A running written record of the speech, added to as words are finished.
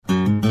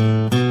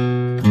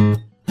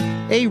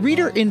A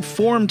reader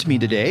informed me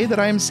today that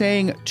I am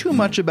saying too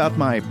much about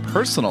my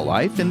personal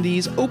life in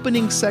these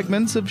opening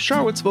segments of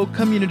Charlottesville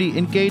community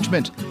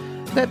engagement.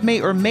 That may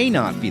or may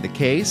not be the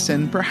case,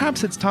 and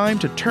perhaps it's time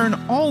to turn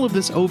all of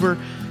this over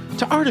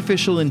to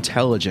artificial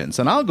intelligence,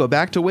 and I'll go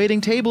back to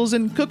waiting tables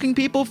and cooking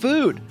people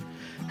food.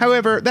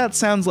 However, that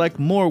sounds like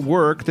more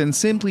work than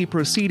simply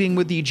proceeding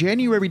with the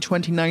January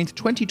 29th,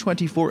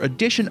 2024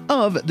 edition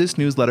of this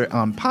newsletter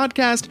on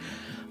podcast.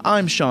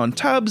 I'm Sean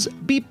Tubbs,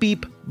 beep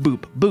beep,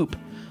 boop boop.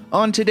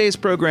 On today's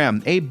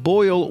program, a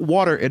boil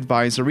water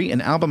advisory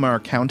in Albemarle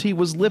County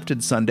was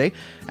lifted Sunday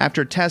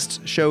after tests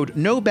showed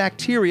no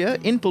bacteria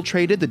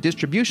infiltrated the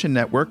distribution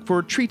network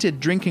for treated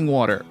drinking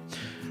water.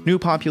 New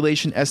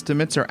population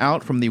estimates are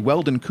out from the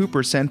Weldon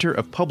Cooper Center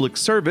of Public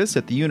Service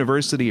at the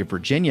University of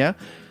Virginia.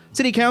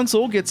 City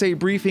Council gets a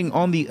briefing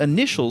on the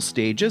initial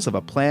stages of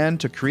a plan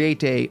to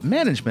create a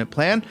management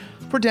plan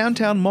for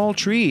downtown mall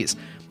trees.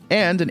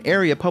 And an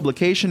area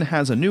publication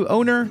has a new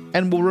owner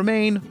and will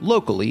remain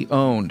locally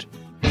owned.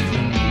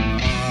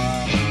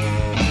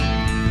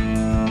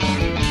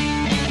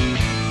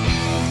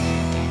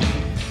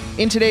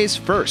 In today's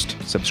first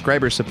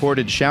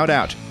subscriber-supported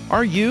shout-out,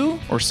 are you,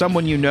 or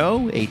someone you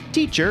know, a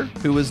teacher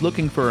who is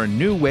looking for a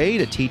new way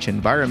to teach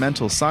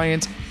environmental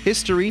science,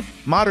 history,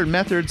 modern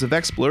methods of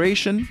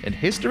exploration, and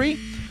history?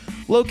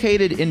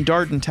 Located in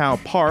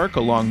Dardentow Park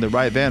along the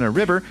Rivanna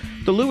River,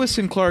 the Lewis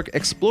and Clark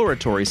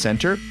Exploratory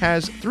Center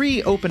has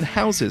 3 open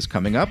houses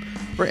coming up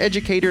where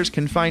educators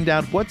can find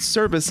out what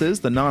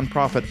services the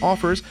nonprofit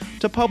offers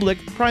to public,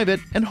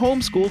 private, and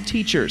homeschool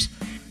teachers.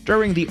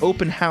 During the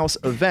open house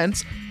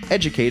events,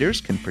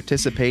 educators can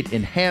participate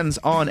in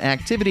hands-on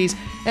activities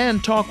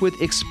and talk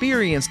with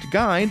experienced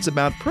guides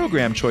about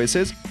program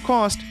choices,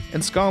 cost,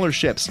 and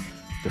scholarships.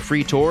 The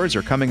free tours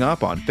are coming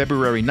up on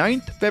February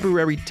 9th,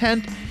 February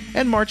 10th,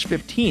 and March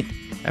 15th,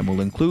 and will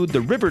include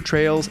the river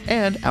trails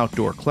and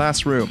outdoor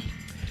classroom.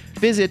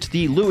 Visit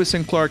the Lewis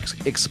and Clark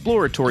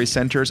Exploratory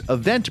Center's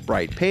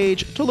Eventbrite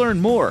page to learn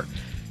more.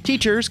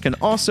 Teachers can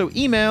also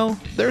email.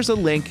 There's a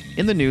link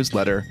in the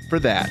newsletter for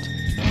that.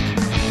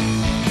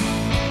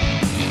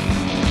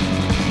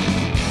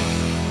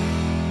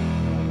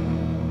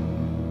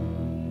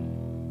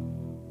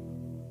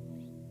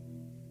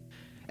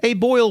 A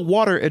boil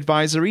water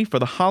advisory for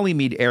the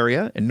Hollymead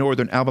area in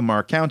northern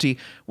Albemarle County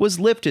was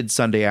lifted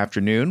Sunday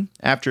afternoon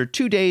after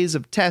 2 days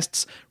of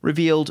tests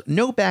revealed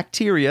no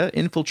bacteria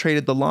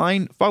infiltrated the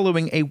line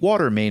following a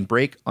water main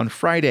break on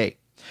Friday.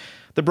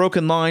 The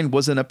broken line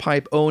was in a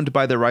pipe owned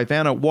by the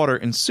Rivanna Water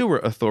and Sewer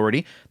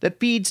Authority that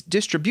feeds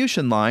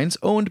distribution lines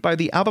owned by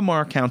the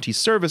Albemarle County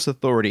Service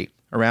Authority.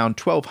 Around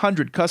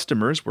 1,200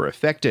 customers were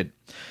affected.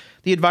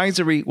 The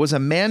advisory was a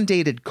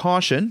mandated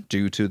caution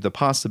due to the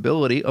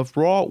possibility of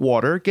raw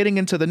water getting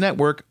into the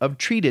network of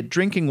treated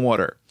drinking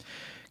water.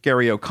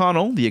 Gary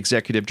O'Connell, the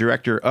executive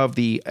director of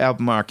the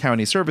Albemarle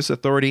County Service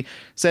Authority,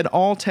 said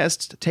all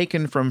tests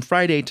taken from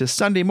Friday to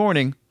Sunday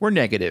morning were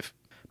negative.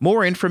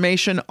 More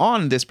information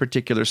on this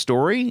particular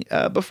story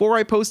before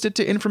I post it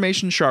to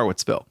Information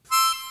Charlottesville.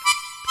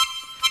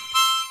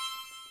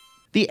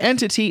 The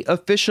entity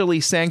officially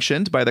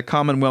sanctioned by the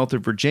Commonwealth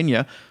of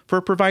Virginia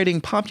for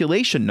providing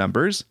population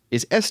numbers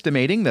is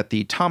estimating that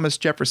the Thomas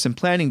Jefferson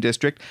Planning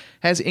District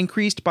has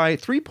increased by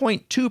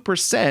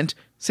 3.2%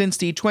 since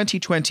the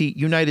 2020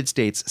 United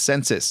States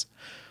Census.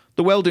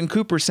 The Weldon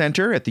Cooper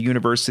Center at the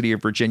University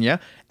of Virginia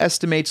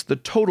estimates the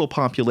total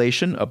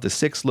population of the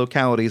 6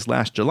 localities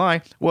last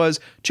July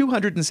was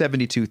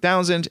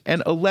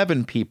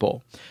 272,011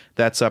 people.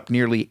 That's up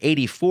nearly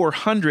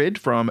 8,400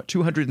 from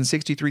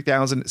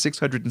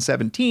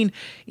 263,617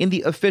 in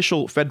the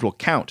official federal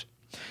count.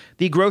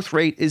 The growth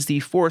rate is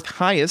the 4th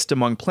highest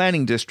among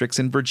planning districts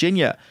in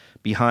Virginia,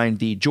 behind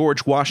the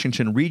George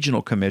Washington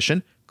Regional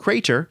Commission,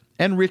 Crater,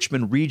 and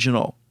Richmond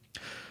Regional.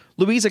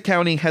 Louisa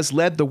County has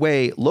led the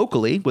way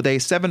locally with a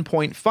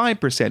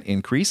 7.5%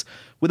 increase,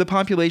 with a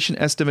population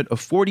estimate of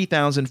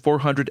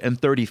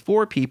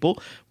 40,434 people,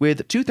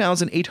 with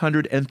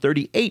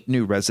 2,838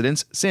 new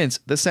residents since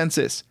the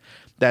census.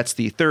 That's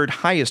the 3rd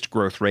highest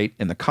growth rate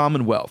in the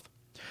Commonwealth.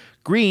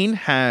 Greene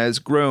has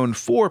grown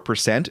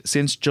 4%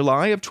 since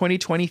July of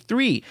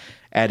 2023,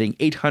 adding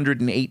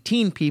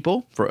 818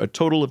 people for a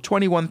total of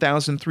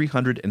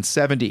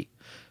 21,370.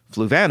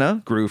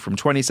 Fluvanna grew from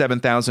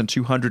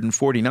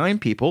 27,249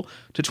 people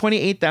to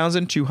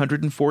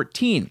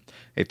 28,214,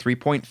 a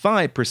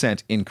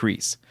 3.5%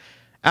 increase.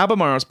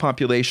 Albemarle's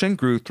population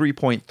grew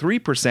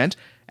 3.3%,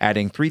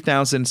 adding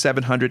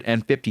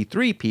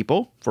 3,753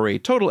 people for a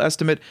total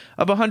estimate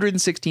of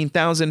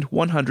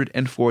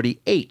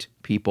 116,148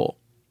 people.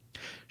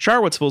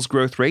 Charlottesville's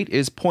growth rate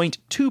is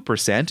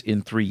 0.2%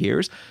 in 3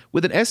 years,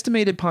 with an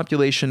estimated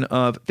population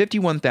of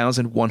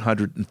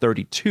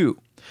 51,132.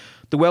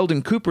 The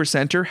Weldon Cooper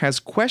Center has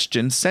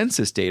questioned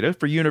census data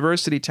for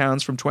university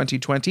towns from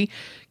 2020,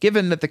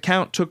 given that the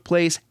count took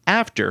place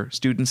after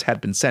students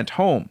had been sent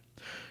home.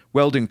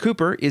 Weldon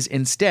Cooper is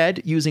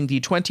instead using the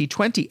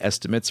 2020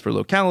 estimates for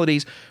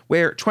localities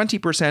where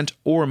 20%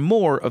 or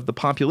more of the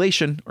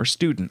population are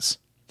students.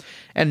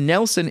 And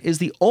Nelson is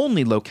the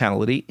only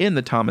locality in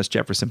the Thomas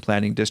Jefferson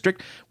Planning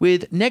District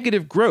with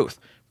negative growth,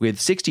 with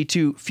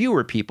 62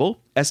 fewer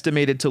people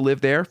estimated to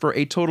live there for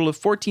a total of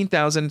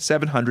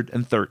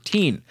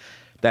 14,713.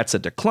 That's a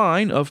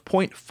decline of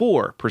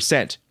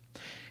 0.4%.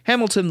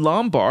 Hamilton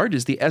Lombard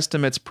is the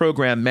estimates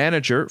program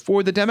manager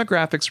for the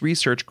demographics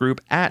research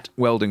group at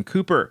Weldon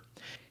Cooper.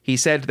 He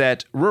said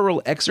that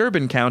rural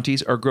ex-urban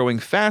counties are growing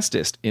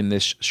fastest in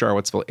this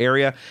Charlottesville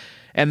area,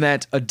 and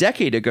that a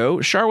decade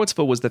ago,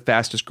 Charlottesville was the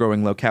fastest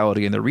growing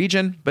locality in the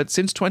region, but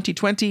since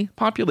 2020,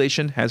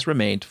 population has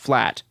remained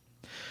flat.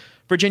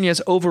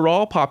 Virginia's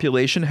overall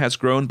population has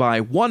grown by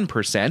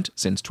 1%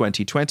 since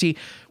 2020,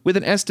 with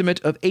an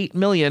estimate of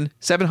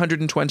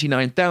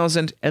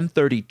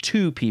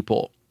 8,729,032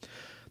 people.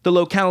 The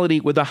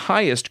locality with the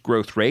highest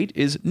growth rate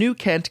is New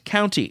Kent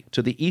County,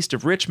 to the east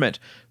of Richmond,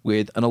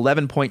 with an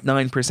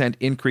 11.9%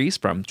 increase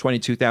from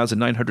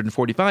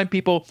 22,945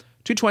 people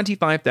to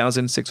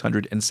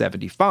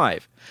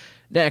 25,675.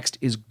 Next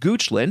is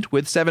Goochland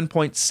with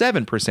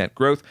 7.7%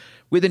 growth,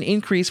 with an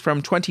increase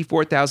from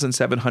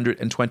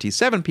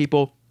 24,727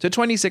 people to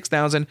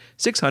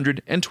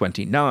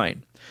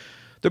 26,629.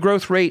 The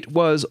growth rate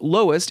was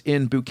lowest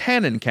in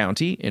Buchanan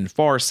County in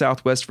far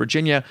southwest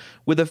Virginia,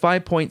 with a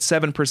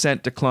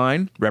 5.7%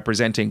 decline,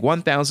 representing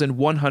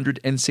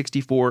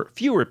 1,164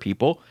 fewer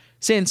people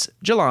since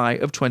July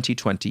of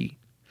 2020.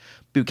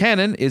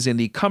 Buchanan is in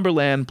the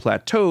Cumberland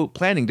Plateau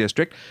Planning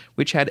District,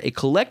 which had a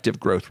collective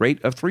growth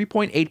rate of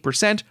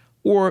 3.8%,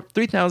 or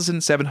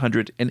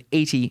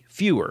 3,780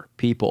 fewer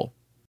people.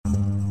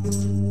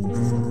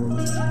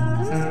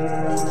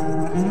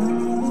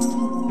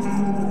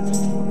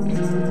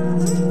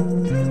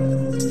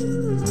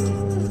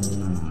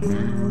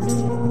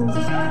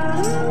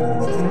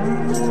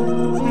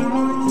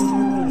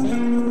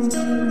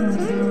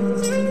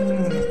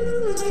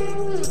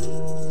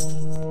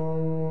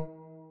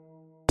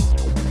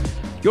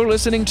 You're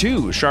listening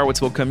to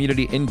Charlottesville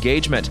Community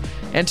Engagement,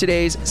 and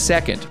today's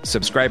second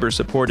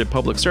subscriber-supported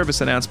public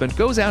service announcement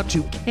goes out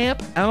to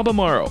Camp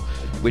Albemarle,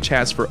 which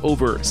has for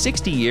over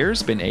 60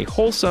 years been a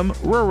wholesome,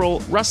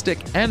 rural, rustic,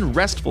 and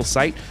restful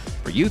site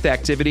for youth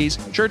activities,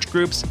 church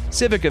groups,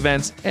 civic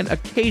events, and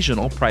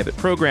occasional private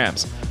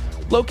programs.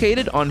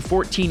 Located on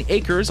 14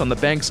 acres on the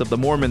banks of the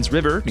Mormons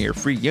River near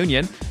Free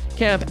Union,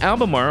 Camp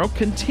Albemarle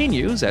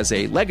continues as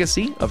a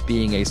legacy of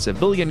being a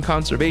civilian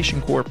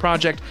conservation corps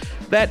project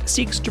that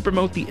seeks to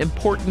promote the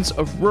importance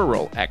of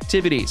rural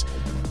activities.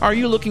 Are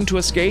you looking to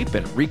escape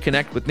and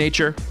reconnect with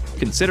nature?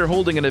 Consider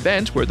holding an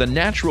event where the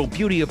natural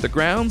beauty of the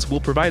grounds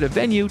will provide a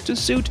venue to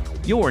suit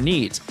your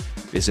needs.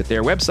 Visit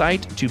their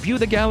website to view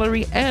the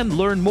gallery and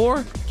learn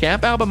more.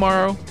 Camp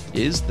Albemarle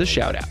is the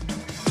shout-out.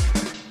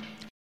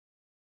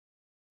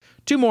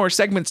 2 more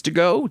segments to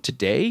go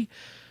today.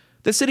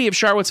 The city of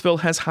Charlottesville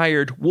has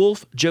hired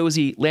Wolf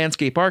Josie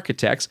Landscape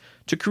Architects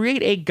to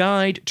create a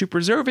guide to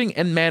preserving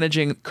and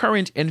managing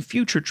current and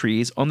future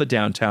trees on the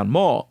downtown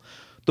mall.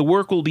 The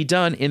work will be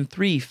done in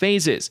 3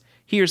 phases.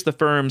 Here's the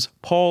firm's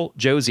Paul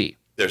Josie.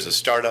 There's a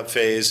startup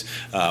phase,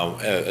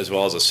 as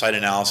well as a site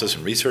analysis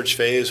and research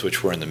phase,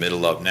 which we're in the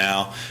middle of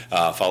now,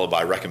 followed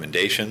by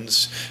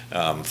recommendations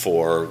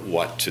for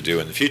what to do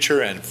in the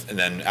future. And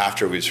then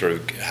after we sort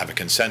of have a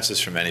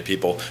consensus from many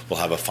people, we'll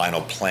have a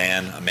final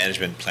plan, a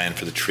management plan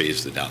for the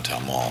trees of the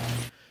downtown mall.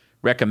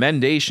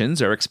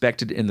 Recommendations are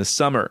expected in the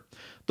summer.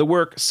 The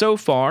work so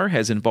far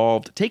has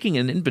involved taking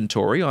an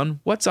inventory on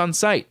what's on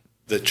site.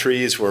 The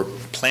trees were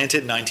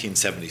planted in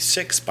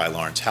 1976 by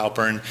Lawrence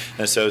Halpern and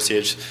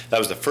Associates. That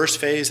was the first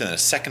phase, and the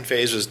second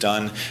phase was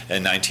done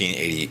in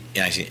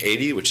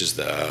 1980, which is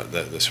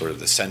the sort of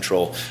the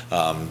central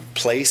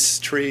place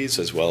trees,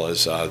 as well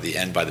as the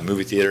end by the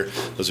movie theater.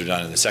 Those were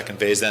done in the second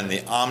phase. Then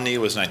the Omni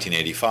was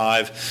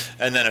 1985,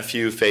 and then a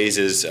few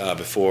phases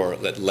before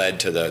that led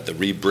to the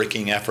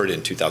re-bricking effort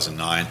in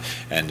 2009.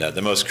 And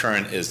the most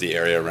current is the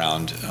area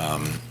around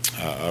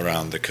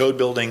the Code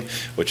Building,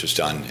 which was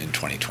done in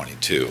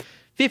 2022.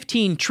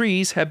 15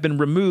 trees have been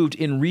removed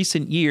in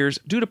recent years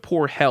due to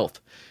poor health.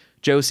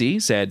 Josie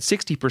said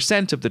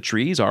 60% of the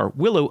trees are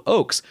willow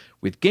oaks,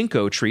 with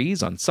ginkgo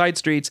trees on side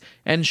streets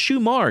and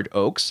shumard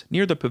oaks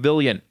near the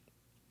pavilion.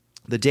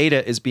 The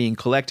data is being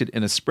collected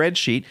in a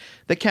spreadsheet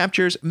that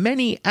captures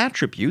many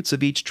attributes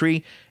of each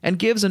tree and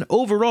gives an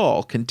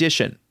overall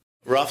condition.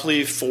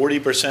 Roughly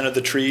 40% of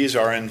the trees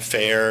are in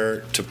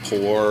fair to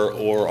poor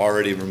or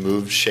already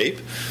removed shape.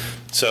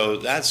 So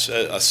that's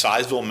a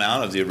sizable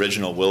amount of the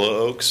original willow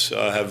oaks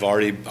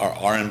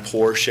are in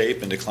poor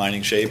shape and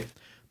declining shape.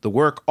 The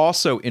work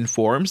also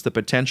informs the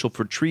potential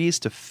for trees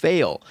to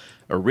fail,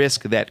 a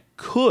risk that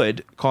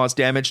could cause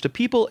damage to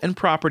people and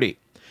property.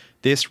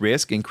 This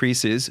risk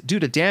increases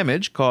due to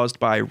damage caused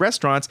by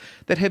restaurants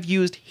that have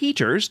used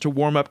heaters to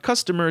warm up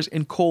customers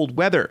in cold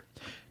weather.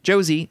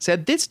 Josie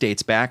said this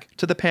dates back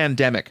to the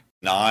pandemic.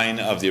 9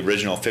 of the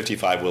original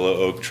 55 willow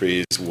oak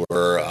trees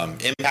were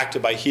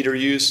impacted by heater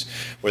use,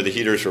 where the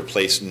heaters were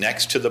placed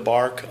next to the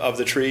bark of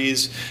the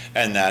trees,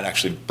 and that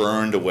actually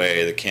burned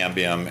away the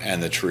cambium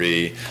and the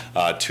tree.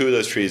 2 of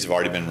those trees have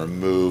already been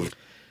removed.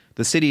 The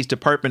The city's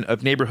Department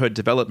of Neighborhood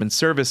Development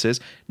Services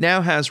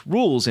now has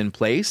rules in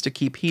place to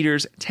keep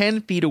heaters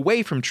 10 feet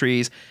away from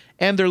trees,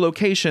 and their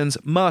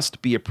locations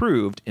must be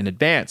approved in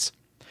advance.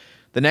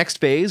 The next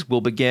phase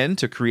will begin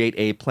to create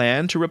a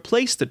plan to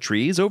replace the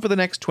trees over the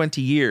next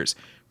 20 years,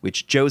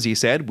 which Josie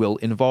said will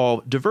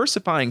involve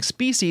diversifying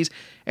species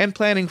and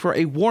planning for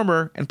a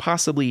warmer and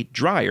possibly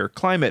drier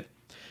climate.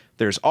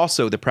 There's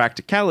also the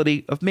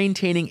practicality of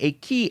maintaining a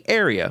key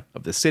area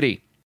of the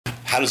city.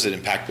 How does it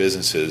impact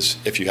businesses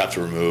if you have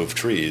to remove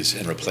trees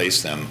and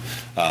replace them?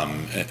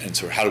 And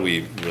so how do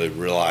we really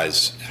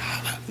realize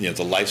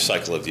the life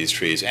cycle of these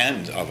trees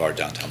and of our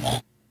downtown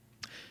mall?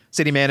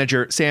 City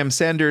Manager Sam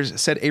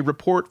Sanders said a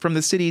report from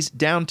the city's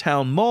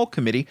Downtown Mall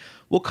Committee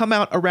will come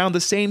out around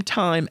the same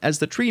time as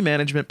the tree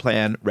management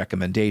plan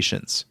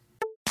recommendations.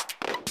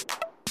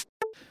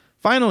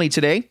 Finally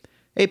today,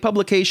 a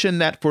publication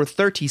that for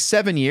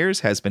 37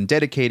 years has been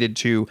dedicated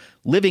to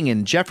living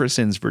in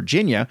Jefferson's,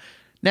 Virginia,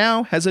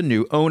 now has a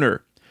new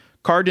owner.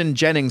 Carden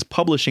Jennings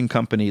Publishing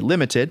Company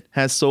Limited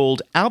has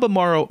sold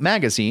Albemarle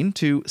Magazine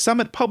to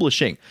Summit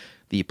Publishing,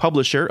 the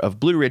publisher of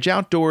Blue Ridge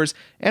Outdoors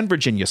and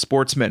Virginia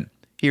Sportsman.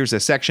 Here's a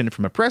section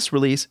from a press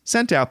release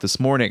sent out this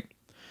morning.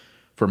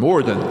 For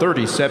more than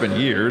 37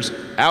 years,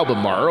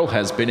 Albemarle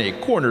has been a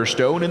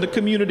cornerstone in the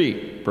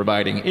community,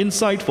 providing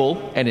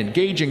insightful and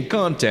engaging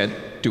content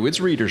to its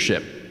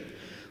readership.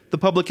 The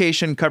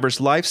publication covers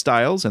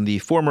lifestyles, and the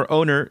former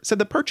owner said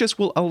the purchase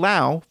will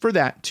allow for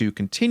that to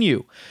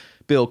continue.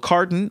 Bill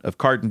Carden of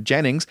Carden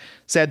Jennings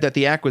said that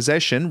the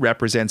acquisition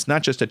represents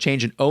not just a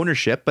change in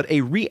ownership, but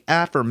a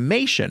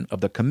reaffirmation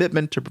of the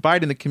commitment to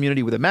providing the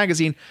community with a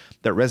magazine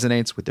that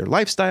resonates with their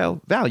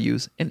lifestyle,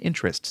 values, and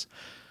interests.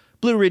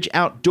 Blue Ridge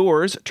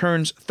Outdoors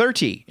turns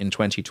 30 in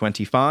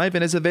 2025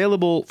 and is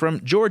available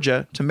from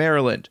Georgia to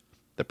Maryland.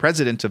 The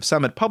president of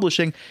Summit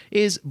Publishing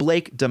is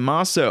Blake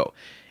Damaso.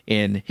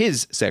 In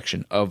his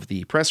section of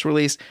the press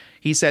release,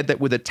 he said that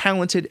with a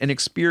talented and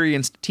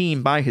experienced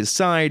team by his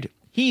side,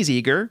 he's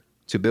eager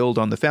to build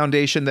on the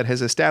foundation that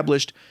has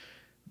established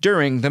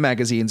during the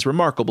magazine's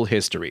remarkable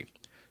history.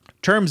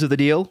 Terms of the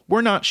deal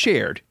were not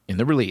shared in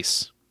the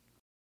release.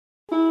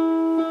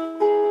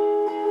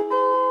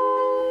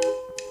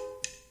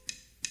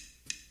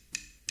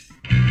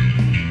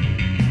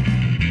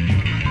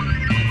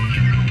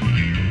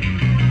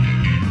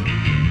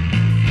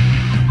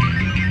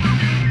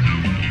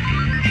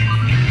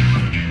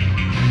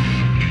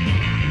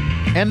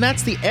 And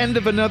that's the end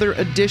of another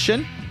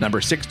edition,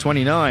 number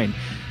 629,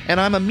 and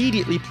I'm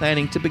immediately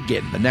planning to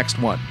begin the next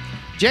one.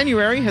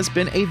 January has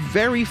been a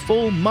very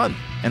full month,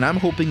 and I'm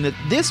hoping that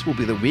this will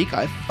be the week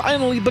I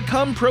finally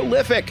become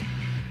prolific.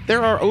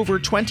 There are over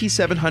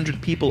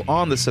 2,700 people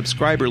on the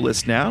subscriber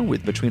list now,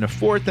 with between a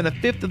fourth and a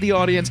fifth of the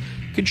audience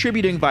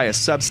contributing via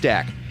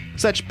Substack.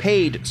 Such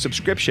paid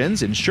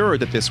subscriptions ensure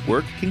that this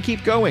work can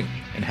keep going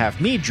and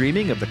have me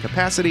dreaming of the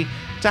capacity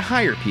to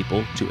hire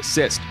people to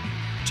assist.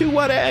 To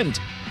what end?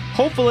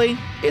 Hopefully,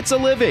 it's a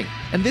living,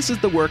 and this is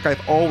the work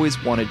I've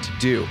always wanted to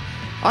do.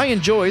 I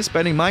enjoy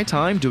spending my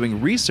time doing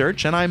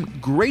research, and I'm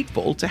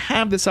grateful to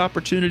have this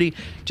opportunity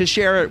to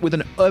share it with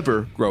an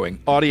ever-growing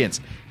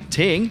audience.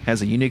 Ting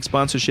has a unique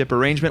sponsorship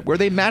arrangement where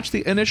they match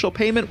the initial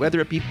payment, whether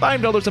it be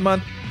 $5 a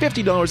month,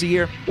 $50 a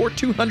year, or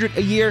 $200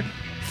 a year.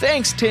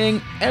 Thanks,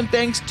 Ting, and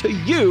thanks to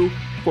you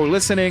for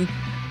listening.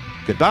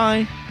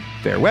 Goodbye,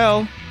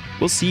 farewell,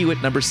 we'll see you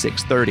at number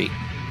 630.